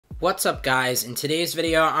What's up guys, in today's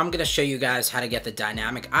video I'm going to show you guys how to get the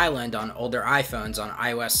dynamic island on older iPhones on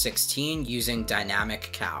iOS 16 using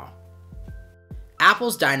DynamicCow.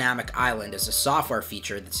 Apple's dynamic island is a software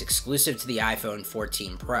feature that's exclusive to the iPhone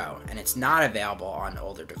 14 Pro, and it's not available on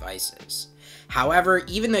older devices. However,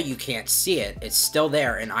 even though you can't see it, it's still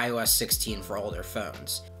there in iOS 16 for older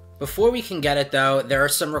phones. Before we can get it though, there are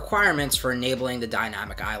some requirements for enabling the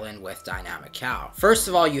dynamic island with DynamicCow. First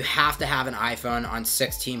of all, you have to have an iPhone on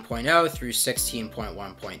 16.0 through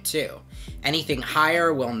 16.1.2. Anything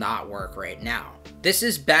higher will not work right now. This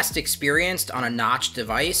is best experienced on a notched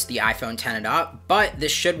device, the iPhone 10 and up, but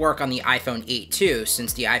this should work on the iPhone 8 too,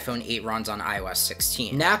 since the iPhone 8 runs on iOS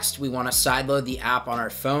 16. Next, we want to sideload the app on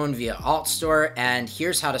our phone via Alt Store, and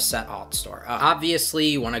here's how to set Alt Store up. Obviously,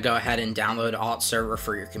 you want to go ahead and download Alt Server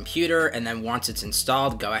for your computer, and then once it's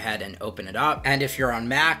installed, go ahead and open it up. And if you're on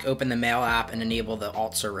Mac, open the Mail app and enable the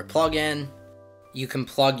Alt Server plugin. You can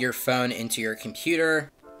plug your phone into your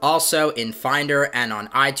computer. Also, in Finder and on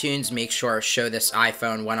iTunes, make sure Show This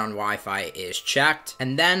iPhone When on Wi-Fi is checked.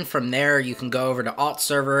 And then from there, you can go over to Alt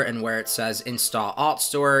Server, and where it says Install Alt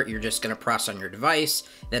Store, you're just going to press on your device.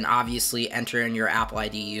 Then obviously enter in your Apple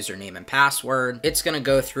ID username and password. It's going to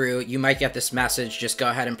go through. You might get this message. Just go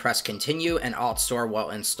ahead and press Continue, and Alt Store will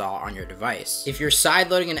install on your device. If you're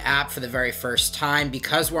sideloading an app for the very first time,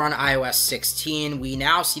 because we're on iOS 16, we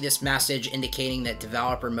now see this message indicating that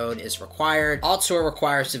developer mode is required. Alt Store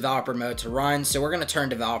requires developer mode to run, so we're going to turn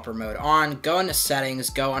developer mode on, go into settings,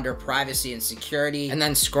 go under privacy and security, and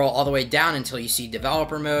then scroll all the way down until you see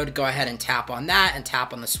developer mode. Go ahead and tap on that and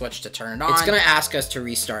tap on the switch to turn it on. It's going to ask us to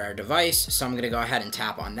restart our device, so I'm going to go ahead and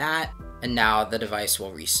tap on that, and now the device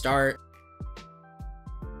will restart.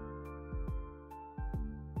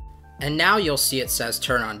 And now you'll see it says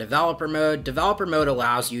turn on developer mode. Developer mode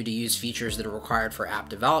allows you to use features that are required for app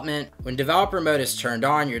development. When developer mode is turned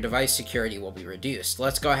on, your device security will be reduced.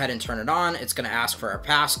 Let's go ahead and turn it on. It's going to ask for our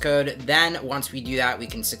passcode. Then once we do that, we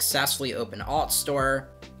can successfully open Alt Store.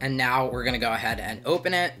 And now we're going to go ahead and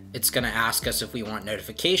open it. It's going to ask us if we want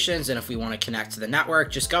notifications and if we want to connect to the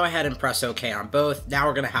network. Just go ahead and press OK on both. Now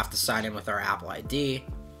we're going to have to sign in with our Apple ID.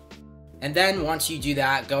 And then once you do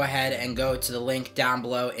that, go ahead and go to the link down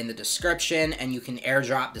below in the description, and you can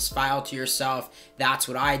airdrop this file to yourself. That's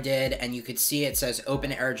what I did, and you could see it says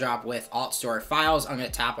open airdrop with Alt Store files. I'm going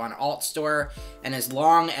to tap on Alt Store, and as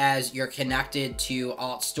long as you're connected to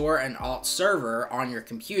Alt Store and Alt Server on your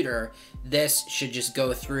computer, this should just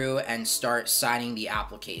go through and start signing the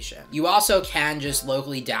application. You also can just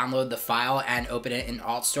locally download the file and open it in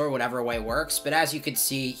Alt Store, whatever way works, but as you can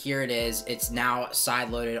see, here it is. It's now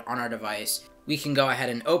sideloaded on our device. We can go ahead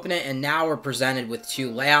and open it, and now we're presented with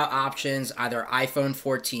two layout options, either iPhone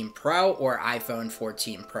 14 Pro or iPhone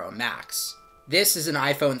 14 Pro Max. This is an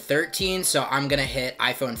iPhone 13, so I'm going to hit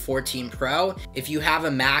iPhone 14 Pro. If you have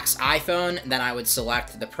a Max iPhone, then I would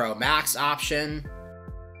select the Pro Max option.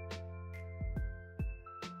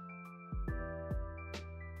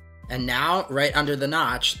 And now, right under the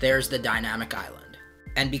notch, there's the dynamic island.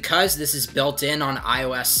 And because this is built in on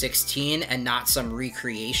iOS 16 and not some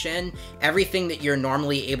recreation, everything that you're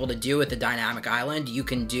normally able to do with the dynamic island, you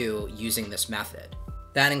can do using this method.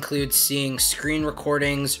 That includes seeing screen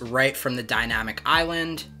recordings right from the dynamic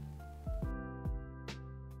island,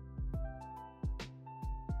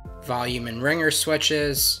 volume and ringer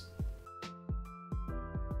switches,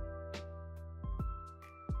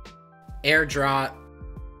 AirDrop,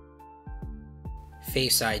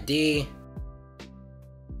 Face ID,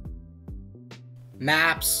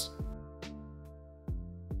 Maps,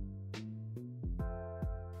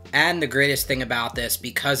 and the greatest thing about this,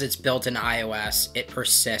 because it's built in iOS, it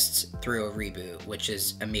persists through a reboot, which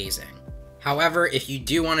is amazing. However, if you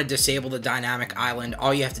do want to disable the dynamic island,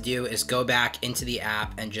 all you have to do is go back into the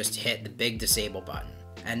app and just hit the big disable button,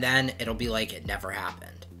 and then it'll be like it never happened.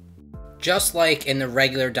 Just like in the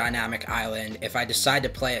regular dynamic island, if I decide to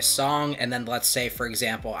play a song and then let's say, for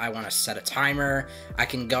example, I want to set a timer, I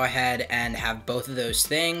can go ahead and have both of those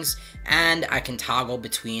things, and I can toggle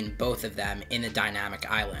between both of them in the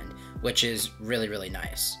dynamic island, which is really, really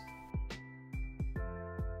nice.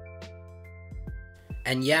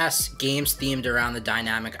 And yes, games themed around the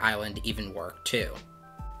dynamic island even work too.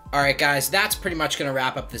 Alright guys, that's pretty much going to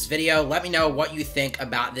wrap up this video. Let me know what you think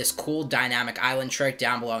about this cool dynamic island trick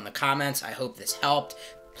down below in the comments. I hope this helped.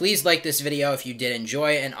 Please like this video if you did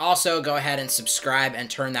enjoy it, and also go ahead and subscribe and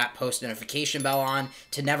turn that post notification bell on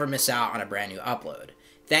to never miss out on a brand new upload.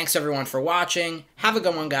 Thanks everyone for watching. Have a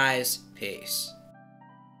good one guys. Peace.